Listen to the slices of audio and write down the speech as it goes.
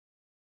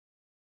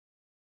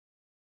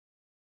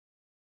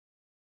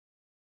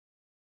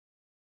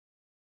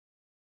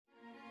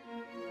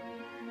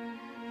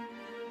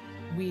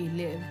we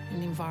live in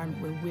an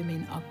environment where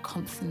women are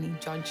constantly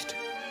judged.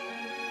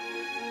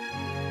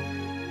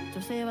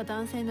 女性は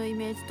男性のイ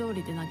メージ通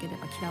りでなけれ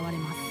ば嫌われ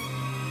ます。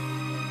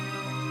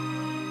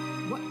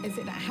What is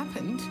it that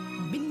happened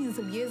billions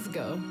of years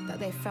ago that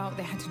they felt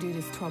they had to do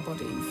this to our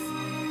bodies?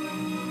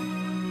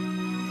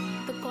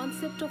 The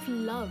concept of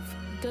love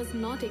does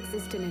not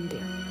exist in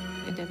India.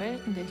 In der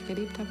Welt, in der ich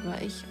gelebt habe,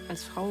 war ich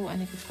als Frau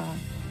eine Gefahr.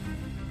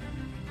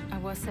 I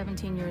was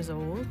 17 years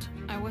old.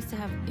 I was to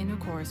have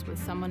intercourse with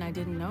someone I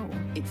didn't know.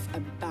 It's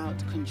about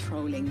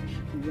controlling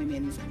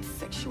women's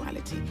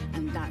sexuality,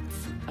 and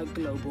that's a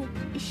global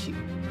issue.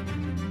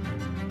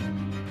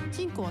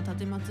 チンコは立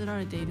てまつら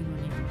れているの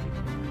に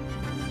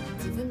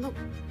自分の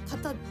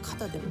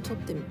肩でも取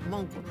って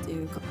マンコって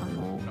いうか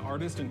An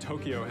artist in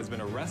Tokyo has been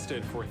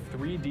arrested for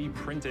 3D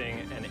printing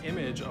an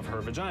image of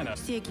her vagina.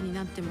 非正規に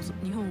なっても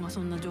日本は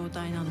そんな状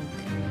態なので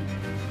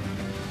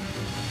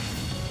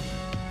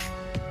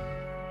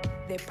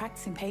They're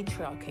practicing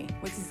patriarchy,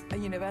 which is a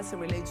universal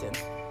religion.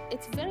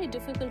 It's very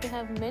difficult to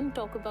have men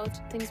talk about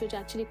things which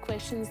actually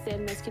questions their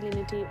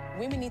masculinity.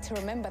 Women need to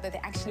remember that they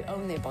actually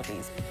own their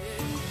bodies.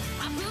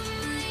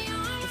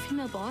 The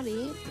female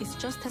body is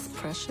just as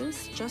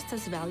precious, just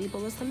as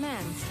valuable as the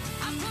man's.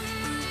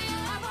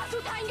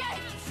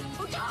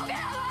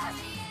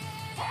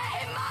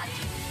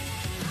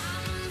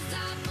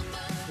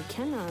 You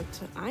cannot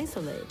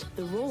isolate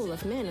the role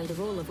of men and the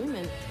role of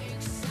women.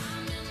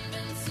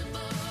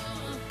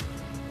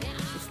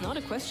 It's not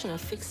a question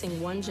of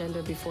fixing one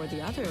gender before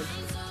the other.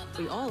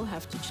 We all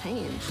have to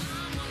change.